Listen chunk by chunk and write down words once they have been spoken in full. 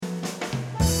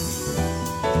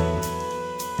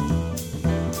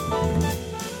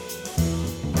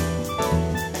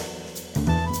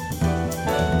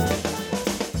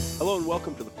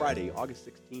Welcome to the Friday, August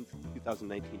 16th,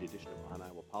 2019 edition of On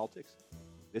Iowa Politics.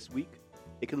 This week,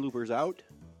 Hickenlooper's out,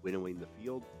 winnowing the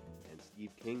field, and Steve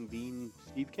King being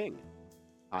Steve King.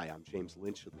 Hi, I'm James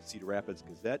Lynch of the Cedar Rapids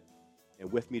Gazette,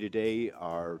 and with me today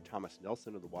are Thomas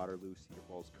Nelson of the Waterloo Cedar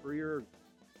Falls Courier,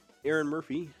 Aaron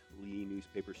Murphy, Lee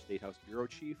Newspaper State House Bureau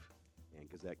Chief, and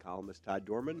Gazette columnist Todd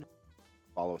Dorman.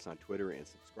 Follow us on Twitter and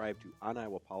subscribe to On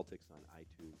Iowa Politics on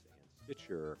iTunes and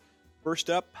Stitcher. First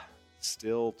up,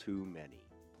 still too many.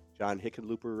 John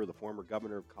Hickenlooper, the former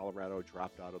governor of Colorado,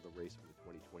 dropped out of the race for the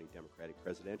 2020 Democratic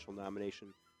presidential nomination.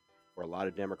 For a lot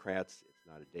of Democrats, it's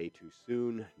not a day too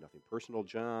soon. Nothing personal,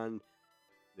 John.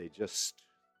 They just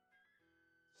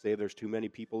say there's too many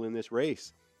people in this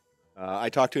race. I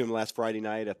talked to him last Friday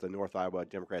night at the North Iowa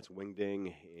Democrats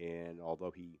Wingding, and although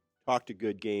he talked a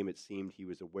good game, it seemed he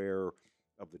was aware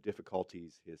of the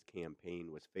difficulties his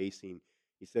campaign was facing.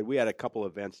 He said, we had a couple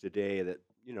events today that,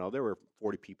 there were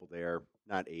 40 people there,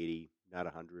 not 80, not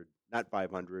 100, not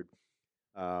 500.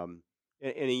 And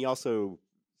he also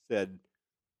said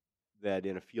that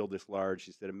in a field this large,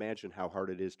 he said, imagine how hard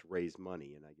it is to raise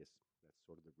money. And I guess that's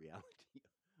sort of the reality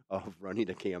of running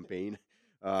a campaign.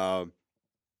 And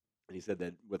he said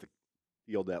that with a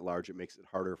field that large, it makes it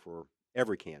harder for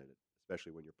every candidate,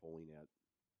 especially when you're polling at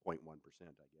 0.1%,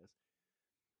 I guess.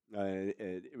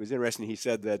 It was interesting. He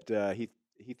said that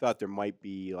he thought there might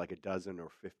be like a dozen or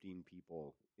 15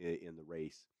 people in the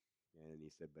race. And he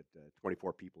said, but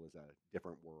 24 people is a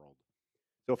different world.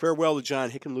 So farewell to John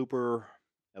Hickenlooper,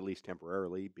 at least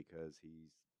temporarily, because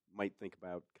he might think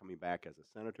about coming back as a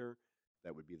senator.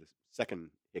 That would be the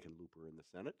second Hickenlooper in the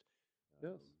Senate.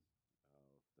 Yes.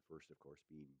 The first, of course,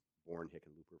 being Born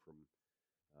Hickenlooper from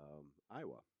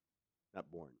Iowa.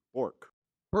 Not Born, Bork.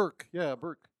 Burke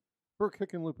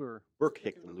Hickenlooper. Burke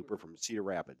Hickenlooper from Cedar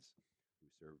Rapids, who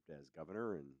served as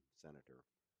governor and senator.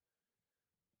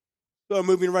 So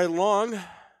moving right along,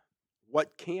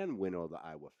 what can winnow the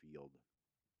Iowa field?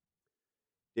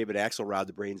 David Axelrod,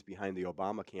 the brains behind the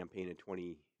Obama campaign in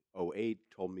 2008,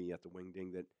 told me at the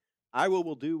Wingding that Iowa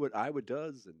will do what Iowa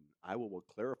does, and Iowa will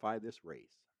clarify this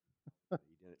race. He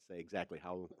didn't say exactly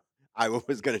how Iowa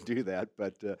was going to do that,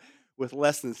 but with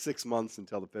less than 6 months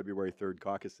until the February 3rd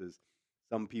caucuses,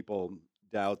 some people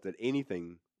doubt that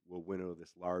anything will winnow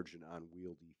this large and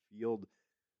unwieldy field.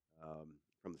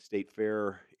 From the state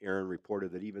fair, Aaron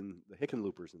reported that even the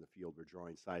Hickenloopers in the field were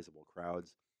drawing sizable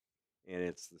crowds, and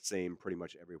it's the same pretty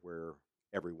much everywhere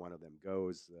every one of them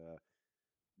goes.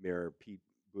 Mayor Pete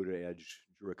Buttigieg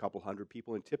drew a couple hundred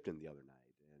people in Tipton the other night,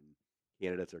 and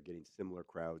candidates are getting similar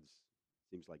crowds,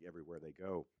 seems like everywhere they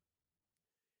go.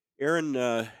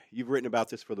 Aaron, you've written about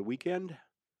this for the weekend.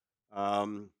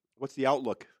 What's the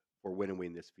outlook for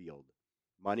winnowing this field?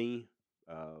 Money,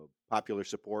 popular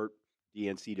support,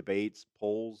 DNC debates,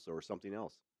 polls, or something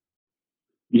else?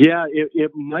 Yeah,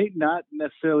 it might not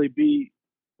necessarily be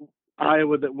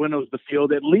Iowa that winnows the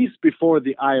field, at least before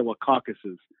the Iowa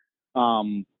caucuses.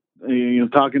 Talking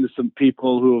to some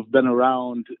people who have been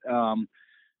around,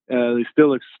 they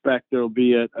still expect there will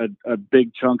be a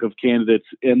big chunk of candidates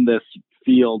in this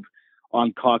field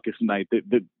on caucus night,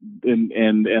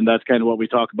 and that's kind of what we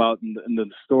talk about in the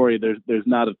story. There's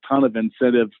not a ton of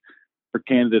incentive for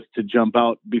candidates to jump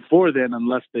out before then,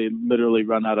 unless they literally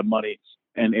run out of money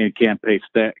and can't pay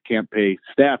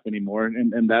staff anymore,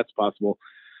 and that's possible.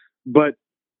 But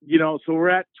so we're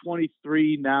at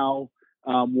 23 now.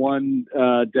 One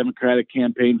Democratic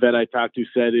campaign vet I talked to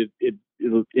said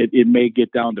it may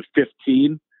get down to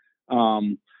 15.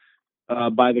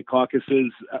 By the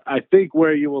caucuses. I think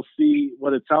where you will see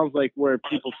what it sounds like where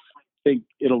people think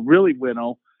it'll really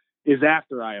winnow is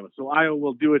after Iowa. So Iowa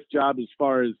will do its job as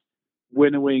far as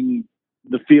winnowing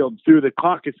the field through the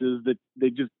caucuses, that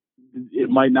it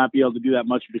might not be able to do that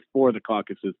much before the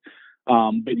caucuses.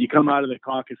 But you come out of the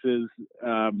caucuses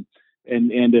and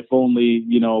if only,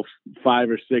 5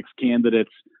 or 6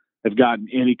 candidates have gotten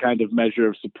any kind of measure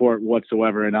of support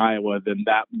whatsoever in Iowa, then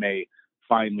that may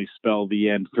finally spell the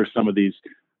end for some of these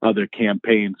other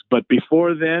campaigns. But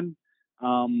before then,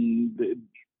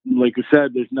 like I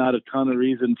said, there's not a ton of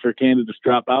reason for candidates to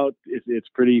drop out. It's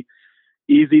pretty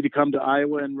easy to come to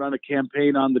Iowa and run a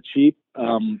campaign on the cheap.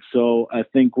 So I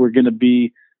think we're going to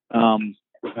be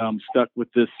stuck with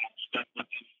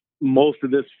most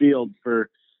of this field for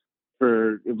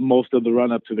most of the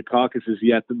run up to the caucuses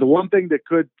yet. The one thing that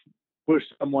could push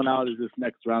someone out is this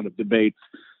next round of debates.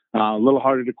 A little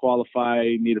harder to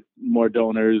qualify, need more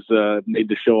donors, need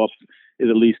to show up at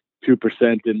least 2%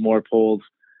 in more polls.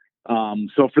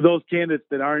 So for those candidates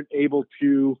that aren't able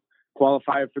to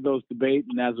qualify for those debates,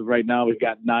 and as of right now, we've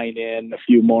got 9 in, a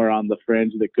few more on the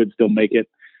fringe that could still make it.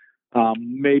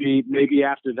 Maybe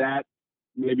after that,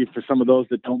 maybe for some of those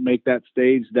that don't make that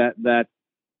stage, that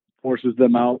forces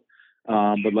them out.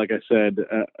 But like I said,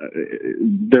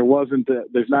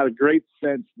 there's not a great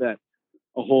sense that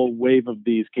a whole wave of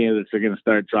these candidates are going to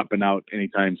start dropping out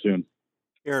anytime soon.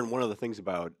 Aaron, one of the things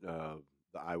about the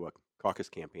Iowa caucus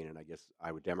campaign, and I guess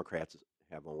Iowa Democrats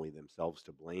have only themselves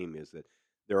to blame, is that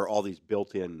there are all these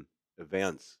built-in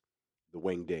events: the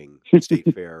Wing Ding, the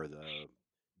State Fair, the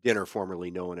dinner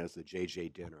formerly known as the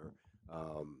JJ Dinner,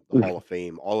 the Hall of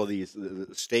Fame, all of these, the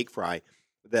steak fry,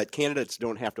 that candidates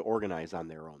don't have to organize on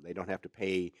their own. They don't have to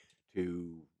pay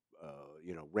to,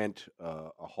 rent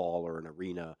a hall or an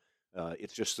arena.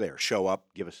 It's just there. Show up,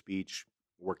 give a speech,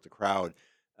 work the crowd.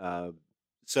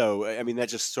 So, I mean, that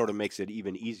just sort of makes it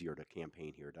even easier to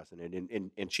campaign here, doesn't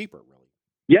it? And cheaper, really.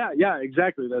 Yeah,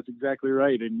 exactly. That's exactly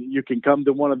right. And you can come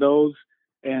to one of those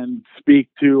and speak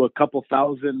to a couple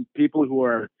thousand people who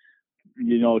are,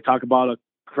 talk about a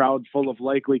crowd full of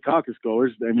likely caucus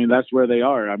goers. I mean, that's where they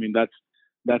are. I mean,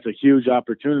 that's a huge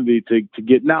opportunity to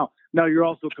get now. Now you're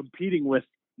also competing with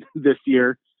this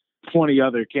year 20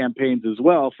 other campaigns as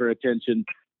well for attention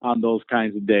on those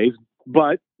kinds of days.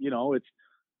 But, you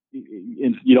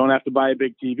don't have to buy a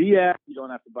big TV ad. You don't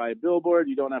have to buy a billboard.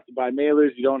 You don't have to buy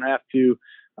mailers. You don't have to,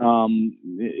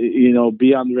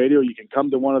 be on the radio. You can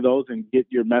come to one of those and get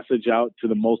your message out to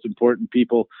the most important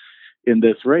people in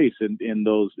this race, in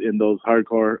those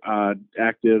hardcore,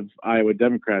 active Iowa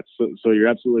Democrats. So you're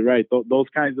absolutely right. Those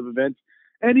kinds of events,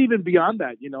 and even beyond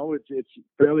that, it's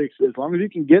fairly, as long as you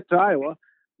can get to Iowa,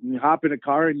 you hop in a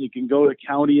car and you can go to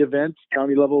county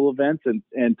level events,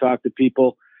 and talk to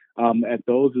people at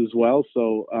those as well.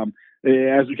 So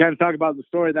as we kind of talk about in the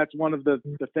story, that's one of the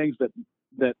things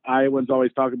that Iowans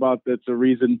always talk about. That's a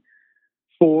reason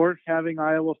for having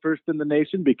Iowa first in the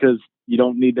nation, because you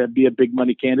don't need to be a big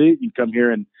money candidate. You come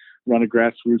here and run a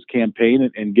grassroots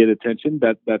campaign and get attention.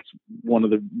 That's one of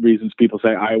the reasons people say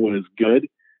Iowa is good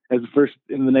as the first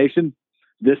in the nation.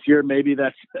 This year, maybe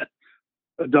that's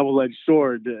a double-edged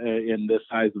sword in this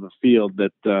size of a field,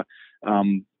 that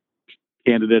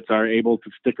candidates are able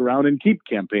to stick around and keep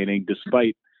campaigning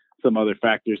despite some other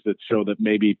factors that show that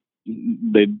maybe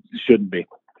they shouldn't be.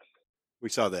 We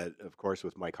saw that, of course,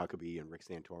 with Mike Huckabee and Rick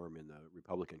Santorum in the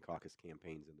Republican caucus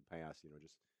campaigns in the past.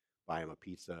 Just buy them a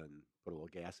pizza and put a little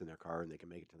gas in their car, and they can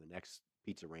make it to the next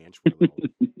pizza ranch where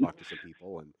they'll talk to some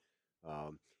people.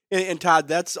 And Todd,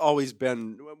 that's always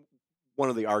been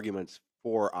one of the arguments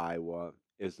for Iowa,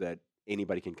 is that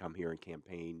anybody can come here and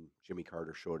campaign. Jimmy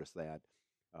Carter showed us that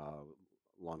a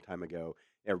long time ago.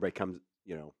 Everybody comes,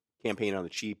 campaign on the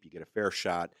cheap. You get a fair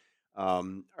shot. Are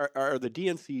the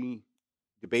DNC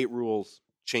debate rules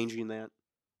changing that?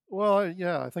 Well,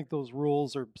 yeah, I think those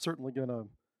rules are certainly going to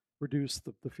reduce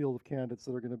the field of candidates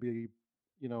that are going to be,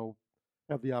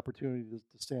 have the opportunity to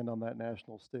stand on that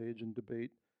national stage and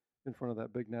debate in front of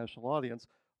that big national audience.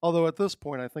 Although at this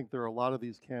point, I think there are a lot of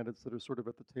these candidates that are sort of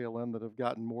at the tail end that have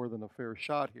gotten more than a fair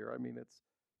shot here. I mean, it's,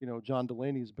 John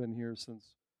Delaney's been here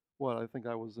since, I think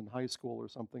I was in high school or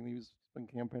something. He's been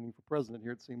campaigning for president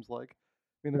here, it seems like.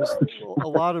 I mean, there's a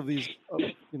lot of these,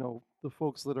 the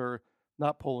folks that are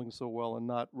not polling so well and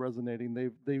not resonating.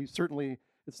 They certainly,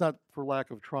 it's not for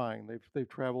lack of trying. They've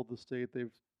traveled the state.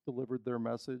 They've delivered their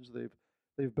message.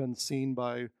 They've been seen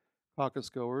by caucus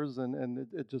goers, and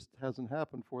it just hasn't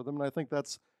happened for them. And I think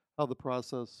that's how the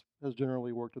process has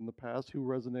generally worked in the past. Who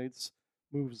resonates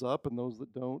moves up, and those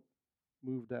that don't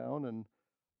move down. And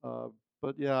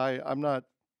but yeah, I'm not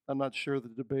sure the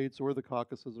debates or the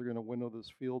caucuses are going to winnow this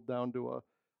field down to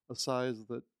a size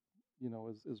that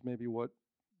is maybe what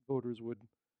voters would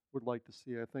like to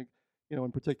see. I think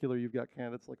in particular you've got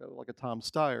candidates like a Tom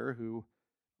Steyer who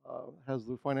has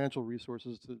the financial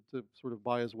resources to sort of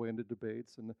buy his way into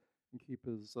debates and keep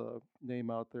his name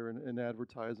out there in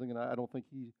advertising. And I don't think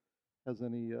he has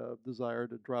any desire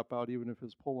to drop out, even if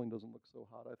his polling doesn't look so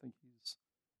hot. I think he's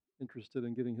interested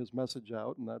in getting his message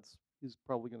out, and he's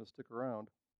probably going to stick around.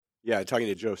 Yeah, talking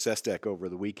to Joe Sestak over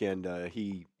the weekend,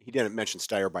 he didn't mention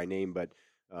Steyer by name, but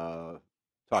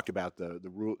talked about the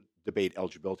debate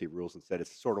eligibility rules and said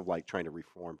it's sort of like trying to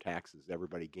reform taxes.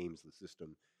 Everybody games the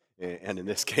system, and in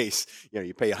this case,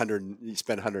 you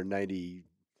spend $190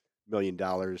 million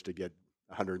to get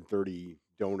 130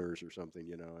 donors or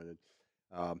something,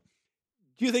 And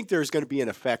do you think there's going to be an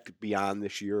effect beyond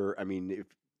this year? I mean,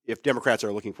 if Democrats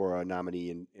are looking for a nominee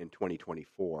in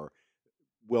 2024,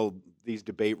 will these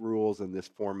debate rules and this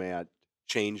format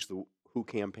change who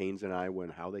campaigns in Iowa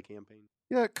and how they campaign?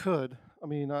 Yeah, it could. I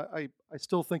mean, I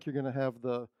still think you're going to have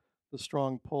the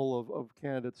strong pull of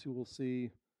candidates who will see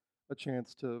a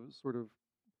chance to sort of,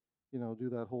 do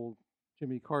that whole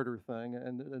Jimmy Carter thing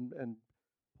and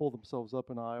pull themselves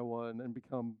up in Iowa and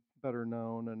become better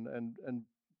known and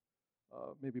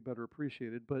maybe better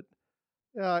appreciated. But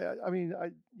yeah, I mean,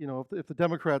 if the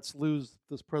Democrats lose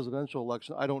this presidential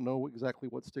election, I don't know exactly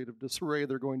what state of disarray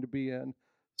they're going to be in.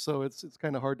 So it's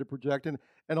kind of hard to project.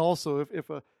 And also,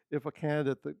 if a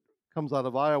candidate that comes out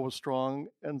of Iowa strong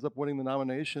ends up winning the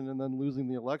nomination and then losing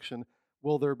the election,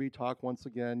 will there be talk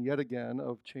yet again,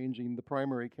 of changing the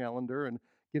primary calendar and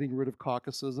getting rid of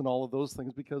caucuses and all of those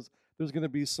things? Because there's going to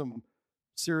be some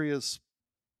serious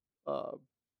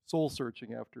soul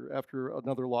searching after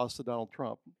another loss to Donald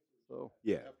Trump. So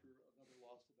yeah,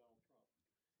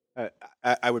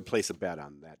 I would place a bet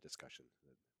on that discussion,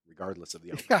 regardless of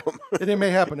the outcome. And it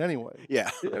may happen anyway. Yeah,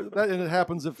 and it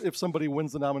happens if somebody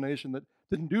wins the nomination that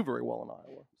didn't do very well in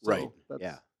Iowa. So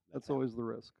right. That's always the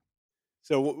risk.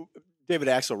 So David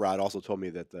Axelrod also told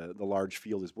me that the large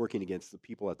field is working against the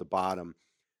people at the bottom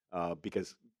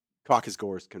because caucus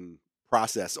goers can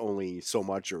process only so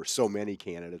much or so many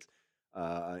candidates.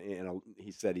 And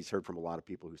he said he's heard from a lot of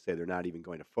people who say they're not even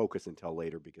going to focus until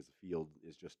later because the field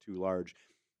is just too large.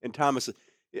 And Thomas,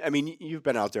 I mean, you've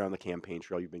been out there on the campaign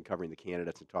trail. You've been covering the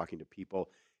candidates and talking to people.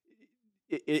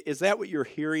 Is that what you're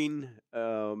hearing?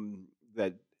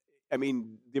 The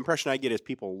impression I get is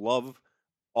people love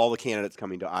all the candidates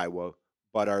coming to Iowa,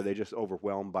 but are they just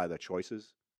overwhelmed by the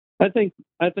choices? I think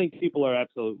people are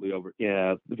absolutely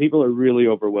the people are really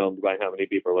overwhelmed by how many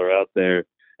people are out there.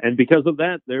 And because of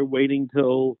that, they're waiting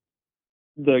till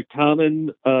the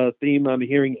common theme I'm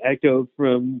hearing echoed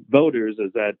from voters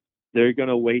is that they're going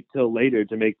to wait till later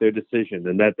to make their decision,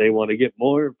 and that they want to get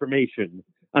more information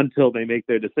until they make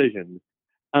their decision.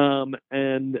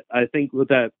 And I think what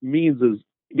that means is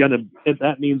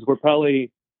that means we're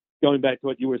probably, going back to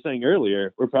what you were saying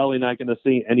earlier, we're probably not going to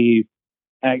see any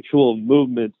actual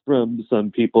movement from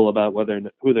some people about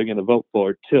who they're going to vote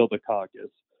for till the caucus,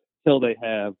 till they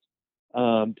have.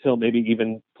 Till maybe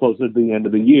even closer to the end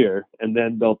of the year, and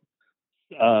then they'll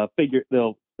figure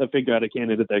out a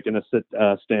candidate they're going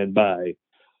to stand by.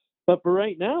 But for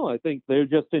right now, I think they're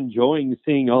just enjoying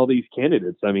seeing all these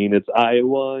candidates. I mean, it's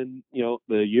Iowa, and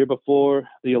the year before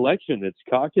the election, it's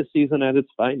caucus season at its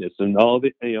finest, and all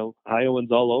the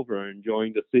Iowans all over are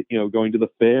enjoying to see, going to the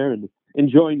fair and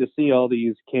enjoying to see all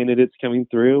these candidates coming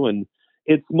through, and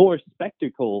it's more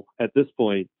spectacle at this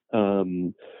point.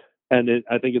 And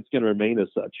I think it's going to remain as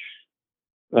such,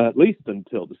 at least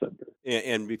until December.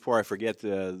 And before I forget,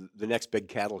 the next big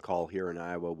cattle call here in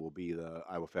Iowa will be the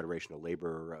Iowa Federation of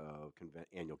Labor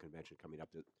annual convention coming up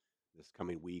this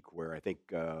coming week, where I think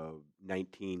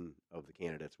 19 of the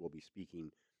candidates will be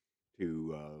speaking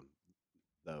to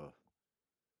the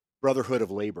Brotherhood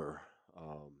of Labor.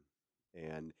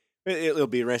 And it'll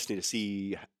be interesting to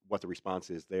see what the response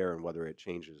is there and whether it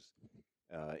changes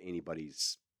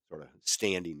anybody's sort of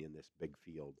standing in this big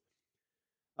field.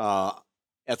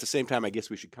 At the same time, I guess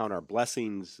we should count our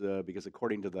blessings because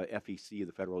according to the FEC,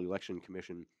 the Federal Election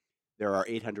Commission, there are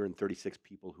 836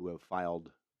 people who have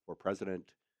filed for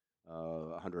president,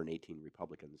 118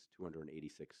 Republicans,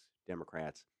 286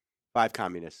 Democrats, 5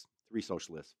 communists, 3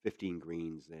 socialists, 15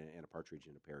 Greens, and a partridge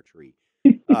in a pear tree.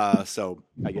 So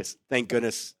I guess, thank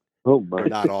goodness, they're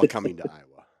not all coming to Iowa.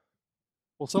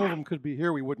 Well, some of them could be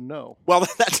here. We wouldn't know. Well,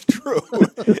 that's true.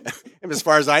 And as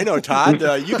far as I know, Todd,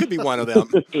 you could be one of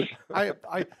them.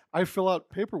 I fill out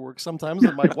paperwork sometimes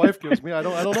that my wife gives me. I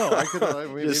don't know. I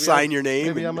could just sign your name.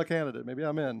 Maybe I'm a candidate. Maybe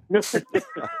I'm in.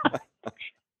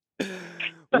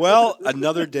 Well,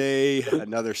 another day,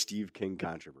 another Steve King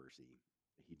controversy.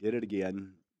 He did it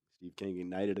again. Steve King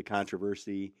ignited a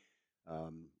controversy.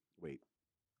 Wait,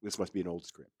 this must be an old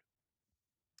script.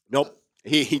 Nope,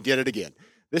 he did it again.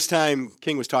 This time,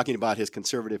 King was talking about his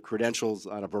conservative credentials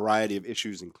on a variety of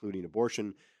issues, including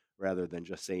abortion, rather than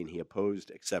just saying he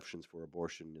opposed exceptions for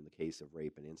abortion in the case of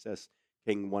rape and incest.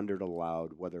 King wondered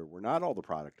aloud whether we're not all the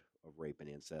product of rape and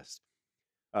incest.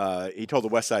 He told the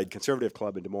West Side Conservative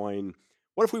Club in Des Moines,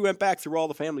 what if we went back through all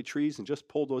the family trees and just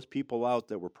pulled those people out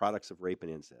that were products of rape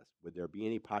and incest? Would there be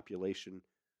any population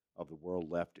of the world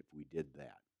left if we did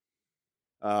that?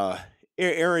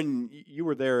 Aaron, you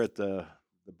were there at the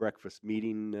breakfast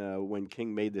meeting when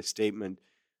King made this statement.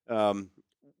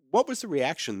 What was the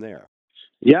reaction there?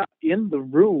 Yeah, in the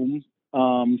room.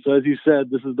 So as you said,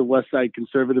 this is the West Side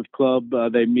Conservative Club.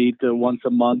 They meet once a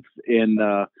month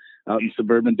out in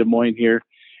suburban Des Moines here.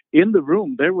 In the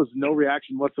room, there was no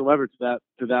reaction whatsoever to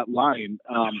that line.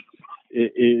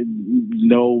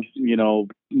 No,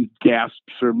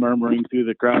 gasps or murmuring through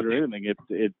the crowd or anything.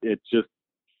 It just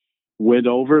went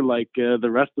over like the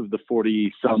rest of the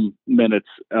 40-some minutes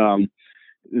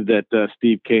that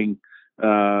Steve King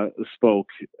spoke.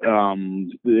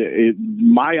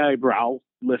 My eyebrow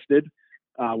lifted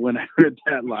when I heard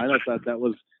that line. I thought that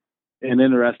was an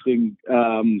interesting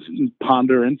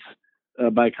ponderance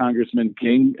by Congressman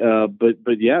King.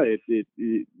 But yeah,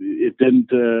 it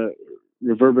didn't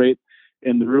reverberate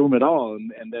in the room at all.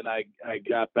 And then I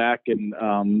got back, and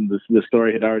the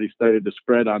story had already started to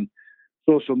spread on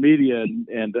social media,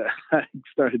 and I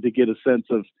started to get a sense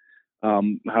of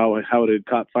how it had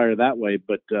caught fire that way.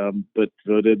 But in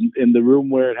the room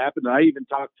where it happened, I even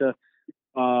talked to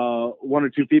one or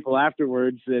two people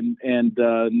afterwards, and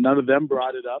none of them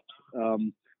brought it up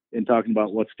in talking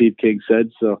about what Steve King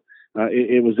said. So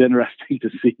it was interesting to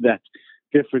see that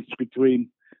difference between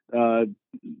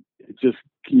just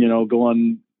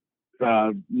going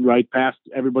right past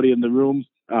everybody in the room,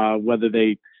 whether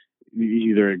they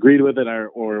either agreed with it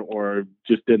or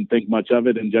just didn't think much of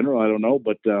it in general. I don't know,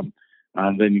 but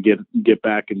then you get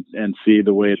back and see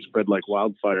the way it spread like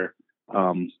wildfire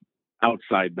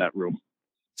outside that room.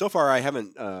 So far, I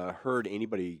haven't heard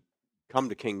anybody come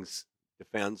to King's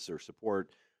defense or support.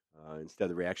 Instead,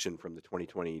 the reaction from the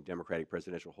 2020 Democratic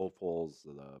presidential hopefuls,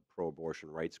 the pro-abortion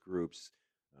rights groups,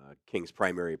 King's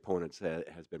primary opponents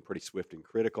has been pretty swift and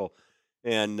critical.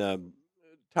 And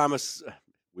Thomas,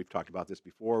 we've talked about this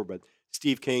before, but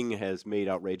Steve King has made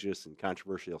outrageous and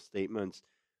controversial statements.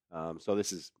 So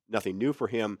this is nothing new for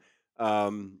him.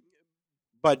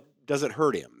 But does it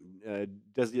hurt him?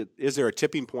 Is there a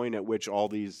tipping point at which all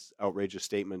these outrageous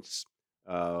statements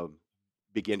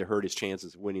begin to hurt his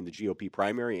chances of winning the GOP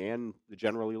primary and the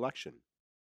general election?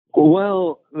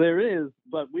 Well, there is,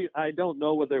 but I don't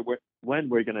know when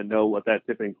we're going to know what that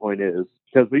tipping point is,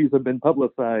 because these have been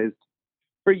publicized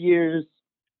for years.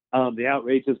 The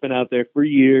outrage has been out there for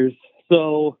years.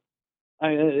 So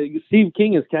Steve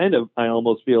King is kind of, I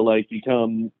almost feel like,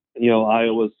 become,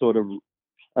 Iowa's sort of,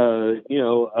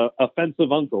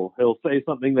 offensive uncle. He'll say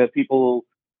something that people,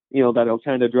 that'll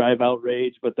kind of drive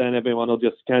outrage, but then everyone will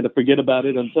just kind of forget about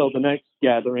it until the next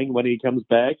gathering when he comes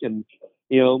back and,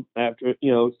 after,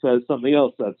 says something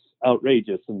else that's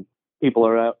outrageous, and people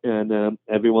are out, and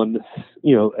everyone,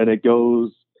 and it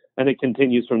goes, and it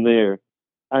continues from there.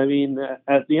 I mean,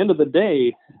 at the end of the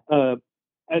day,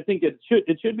 I think it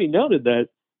should be noted that,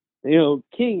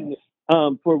 King,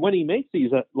 for when he makes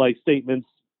these statements,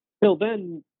 he'll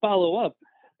then follow up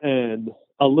and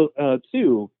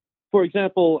too. For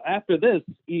example, after this,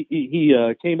 he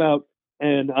came out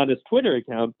and on his Twitter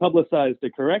account publicized a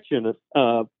correction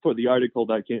for the article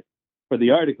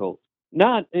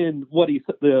not in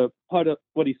the part of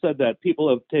what he said that people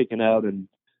have taken out and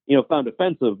found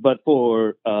offensive, but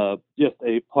for just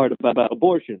a part about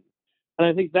abortion. And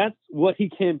I think that's what he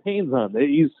campaigns on.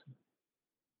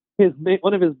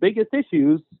 One of his biggest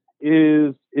issues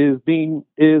is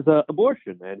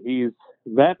abortion, and he's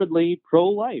rapidly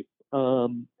pro-life.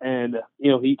 And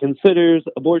he considers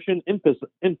abortion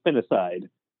infanticide,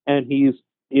 and he's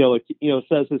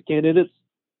says his candidates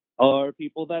are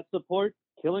people that support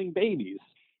killing babies,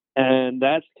 and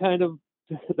that's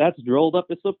drilled up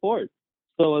his support.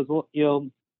 So as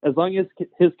long as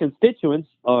his constituents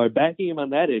are backing him on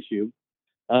that issue,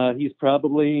 he's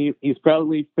probably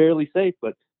fairly safe.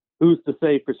 But who's to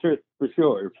say for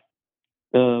sure?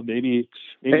 Maybe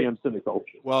I'm cynical.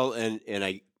 Well, and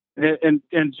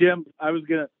Jim, I was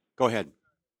gonna go ahead.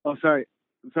 Oh, sorry.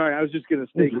 I was just gonna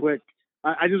stay quick.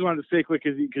 I just wanted to stay quick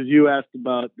because you asked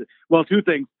about two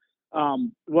things.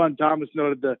 One, Thomas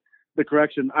noted the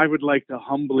correction. I would like to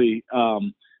humbly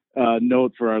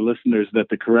note for our listeners that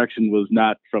the correction was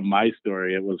not from my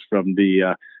story. It was from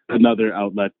the another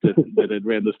outlet that had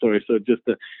ran the story. So just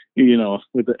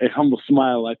with a humble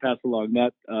smile, I pass along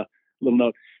that little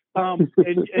note.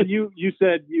 And you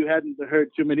said you hadn't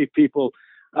heard too many people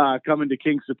coming to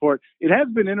King's support. It has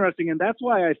been interesting, and that's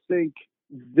why I think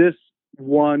this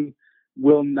one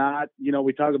will not.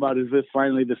 We talk about, is this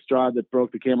finally the straw that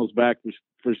broke the camel's back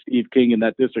for Steve King in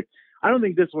that district? I don't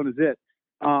think this one is it.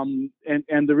 And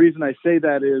the reason I say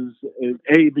that is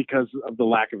A, because of the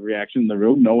lack of reaction in the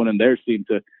room. No one in there seemed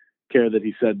to care that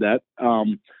he said that.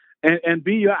 And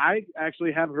B, I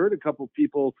actually have heard a couple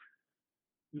people,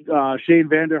 Shane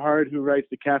Vanderhart, who writes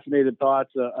the Caffeinated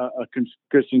Thoughts, a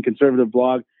Christian conservative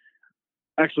blog,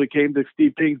 actually came to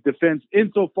Steve King's defense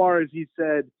insofar as he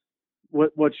said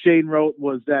what Shane wrote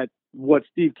was that what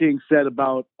Steve King said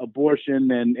about abortion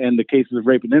and the cases of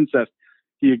rape and incest,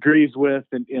 he agrees with,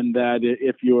 in that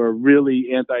if you're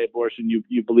really anti-abortion,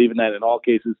 you believe in that in all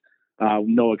cases,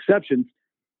 no exceptions.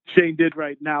 Shane did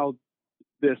right now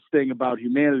this thing about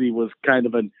humanity was kind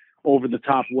of an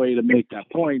over-the-top way to make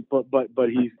that point, but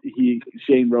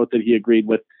Shane wrote that he agreed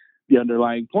with the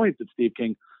underlying point that Steve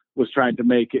King was trying to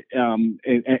make,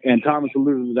 and Thomas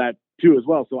alluded to that too as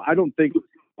well. So I don't think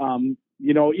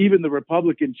even the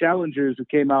Republican challengers who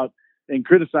came out and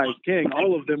criticized King,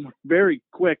 all of them were very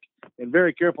quick and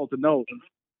very careful to note,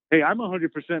 hey, I'm 100%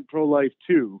 pro-life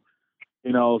too.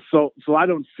 So I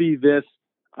don't see this.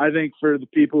 I think for the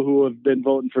people who have been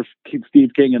voting for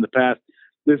Steve King in the past,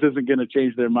 this isn't going to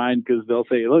change their mind, because they'll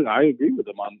say, look, I agree with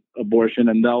them on abortion,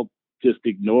 and they'll just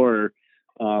ignore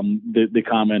the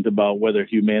comment about whether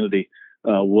humanity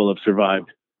will have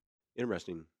survived.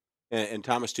 Interesting. And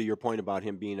Thomas, to your point about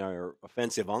him being our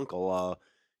offensive uncle,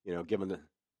 given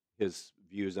his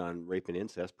views on rape and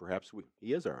incest, perhaps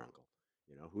he is our uncle.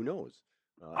 Who knows?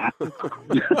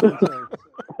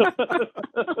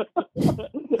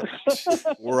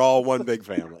 We're all one big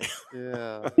family.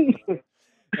 Yeah.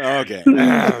 Okay.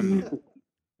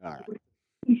 All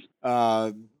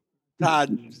right.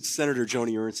 Todd, Senator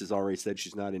Joni Ernst has already said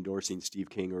she's not endorsing Steve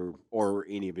King or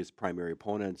any of his primary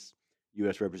opponents.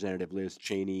 U.S. Representative Liz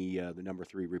Cheney, the number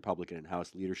 3 Republican in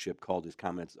House leadership, called his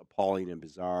comments appalling and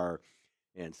bizarre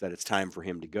and said it's time for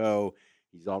him to go.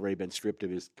 He's already been stripped of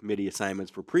his committee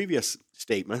assignments for previous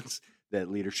statements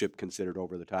that leadership considered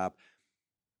over the top.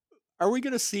 Are we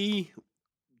going to see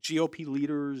GOP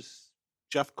leaders,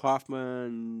 Jeff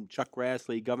Kaufman, Chuck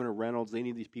Grassley, Governor Reynolds, any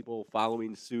of these people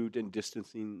following suit and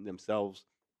distancing themselves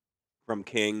from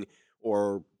King,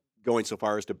 or going so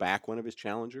far as to back one of his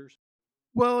challengers?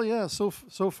 Well, yeah. So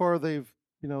far they've,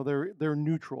 they're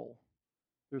neutral.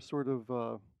 They're sort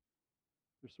of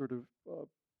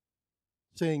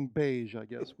saying beige, I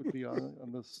guess, would be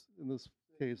on this in this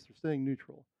case. They're staying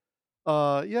neutral.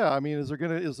 Yeah. I mean, is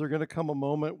there gonna come a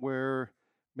moment where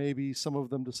maybe some of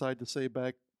them decide to say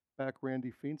back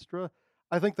Randy Feenstra?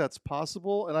 I think that's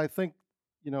possible, and I think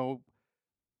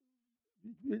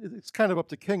it's kind of up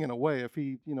to King in a way if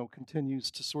he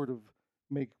continues to sort of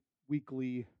make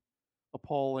weekly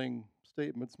appalling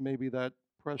statements. Maybe that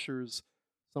pressures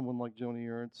someone like Joni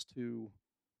Ernst to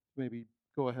maybe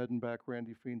go ahead and back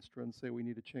Randy Feenstra and say we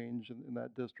need a change in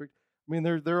that district. I mean,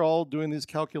 they're all doing these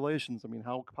calculations. I mean,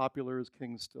 how popular is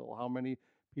King still? How many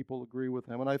people agree with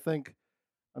him? And I think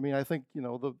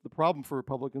the problem for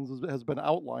Republicans has been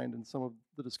outlined in some of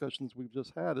the discussions we've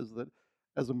just had, is that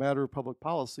as a matter of public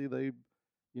policy, many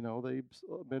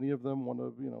of them want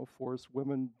to force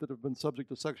women that have been subject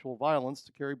to sexual violence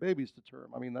to carry babies to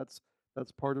term. I mean, that's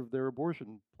part of their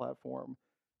abortion platform.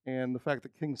 And the fact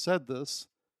that King said this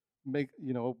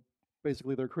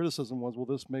basically their criticism was, well,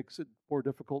 this makes it more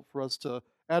difficult for us to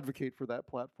advocate for that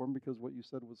platform because what you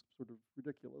said was sort of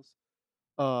ridiculous.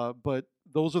 But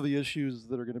those are the issues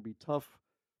that are going to be tough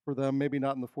for them, maybe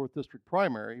not in the 4th District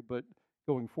primary, but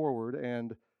going forward.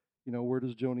 And, where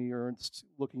does Joni Ernst,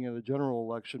 looking at a general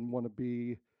election, want to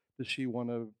be? Does she want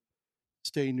to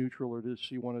stay neutral, or does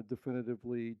she want to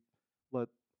definitively let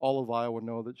all of Iowa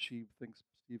know that she thinks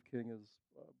Steve King is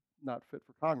not fit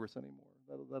for Congress anymore?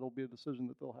 That'll be a decision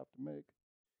that they'll have to make.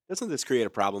 Doesn't this create a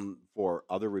problem for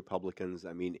other Republicans?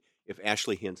 I mean, if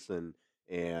Ashley Hinson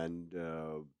and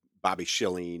Bobby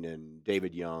Schilling and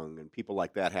David Young and people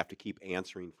like that have to keep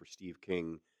answering for Steve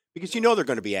King, because they're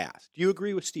going to be asked, do you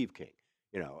agree with Steve King?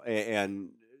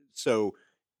 And so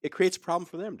it creates a problem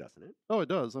for them, doesn't it? Oh, it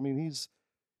does. I mean, he's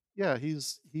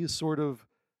sort of,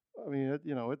 I mean,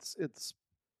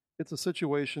 it's a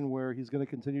situation where he's going to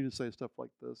continue to say stuff like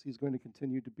this. He's going to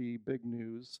continue to be big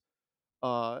news,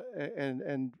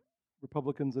 and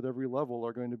Republicans at every level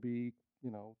are going to be,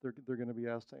 they're going to be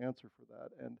asked to answer for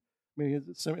that. And I mean,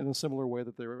 it's in a similar way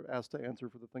that they're asked to answer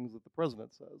for the things that the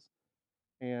president says.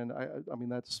 And I mean,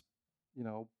 that's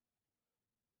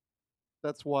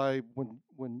why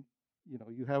when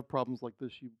you have problems like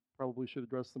this, you probably should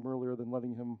address them earlier than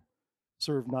letting him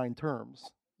serve 9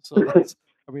 terms. So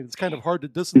it's kind of hard to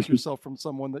distance yourself from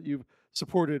someone that you've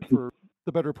supported for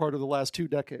the better part of the last 2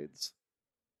 decades.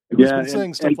 He's been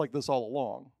saying stuff like this all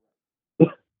along.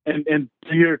 And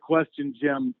to your question,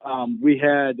 Jim, we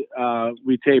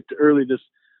taped early this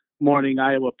morning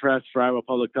Iowa Press for Iowa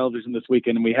Public Television this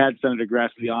weekend, and we had Senator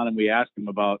Grassley on, and we asked him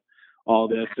about all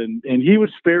this, and he was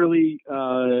fairly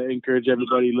encourage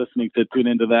everybody listening to tune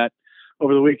into that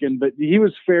over the weekend, but he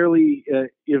was fairly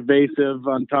evasive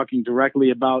on talking directly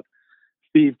about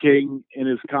Steve King in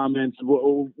his comments.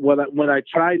 What I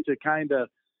tried to kind of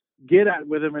get at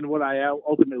with him, and what I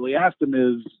ultimately asked him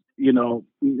is,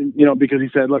 because he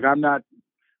said, look, I'm not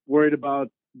worried about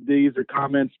these or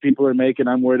comments people are making.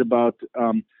 I'm worried about,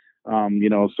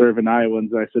 serving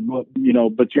Iowans. I said, well,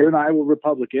 but you're an Iowa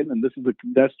Republican, and this is a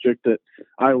district that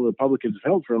Iowa Republicans have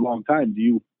held for a long time. Do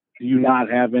you not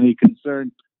have any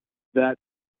concern that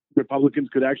Republicans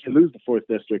could actually lose the 4th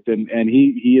District? And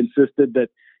he insisted that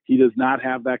he does not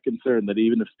have that concern, that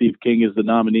even if Steve King is the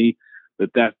nominee,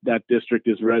 that district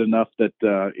is red enough that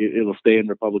it'll stay in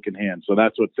Republican hands. So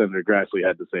that's what Senator Grassley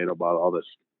had to say about all this.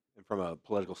 And from a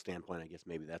political standpoint, I guess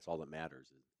maybe that's all that matters,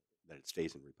 is that it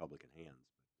stays in Republican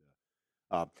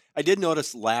hands. I did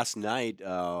notice last night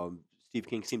Steve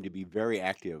King seemed to be very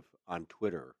active on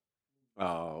Twitter,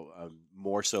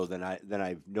 more so than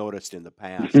I've noticed in the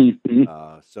past.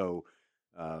 So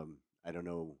I don't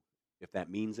know if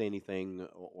that means anything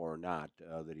or not,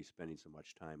 that he's spending so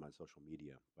much time on social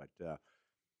media. But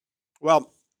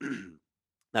well,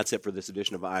 that's it for this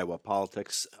edition of Iowa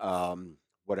Politics.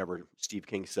 Whatever Steve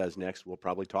King says next, we'll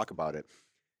probably talk about it.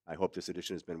 I hope this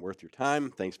edition has been worth your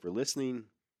time. Thanks for listening.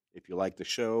 If you like the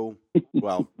show,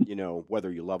 well, whether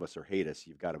you love us or hate us,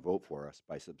 you've got to vote for us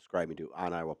by subscribing to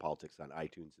On Iowa Politics on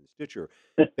iTunes and Stitcher.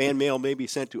 Fan mail may be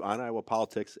sent to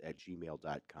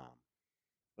oniowapolitics@gmail.com.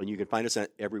 And you can find us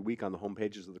every week on the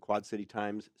homepages of the Quad City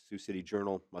Times, Sioux City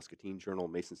Journal, Muscatine Journal,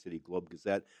 Mason City Globe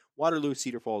Gazette, Waterloo,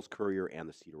 Cedar Falls Courier, and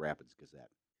the Cedar Rapids Gazette.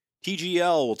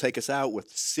 TGL will take us out with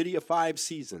City of Five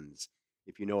Seasons.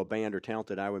 If you know a band or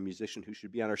talented Iowa musician who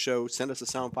should be on our show, send us a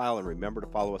sound file and remember to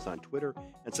follow us on Twitter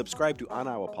and subscribe to On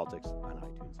Iowa Politics on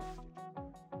iTunes and Stitcher.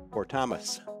 For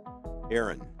Thomas,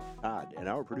 Aaron, Todd, and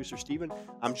our producer Stephen,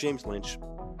 I'm James Lynch.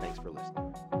 Thanks for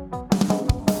listening.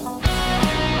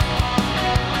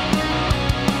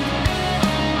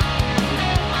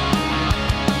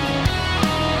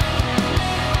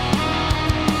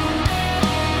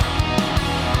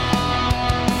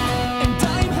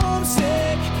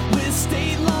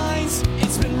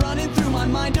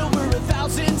 Mind over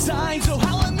 1,000 times. Oh,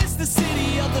 how I miss the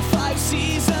city of the 5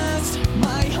 seasons,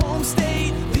 my home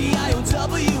state, the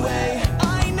IOWA.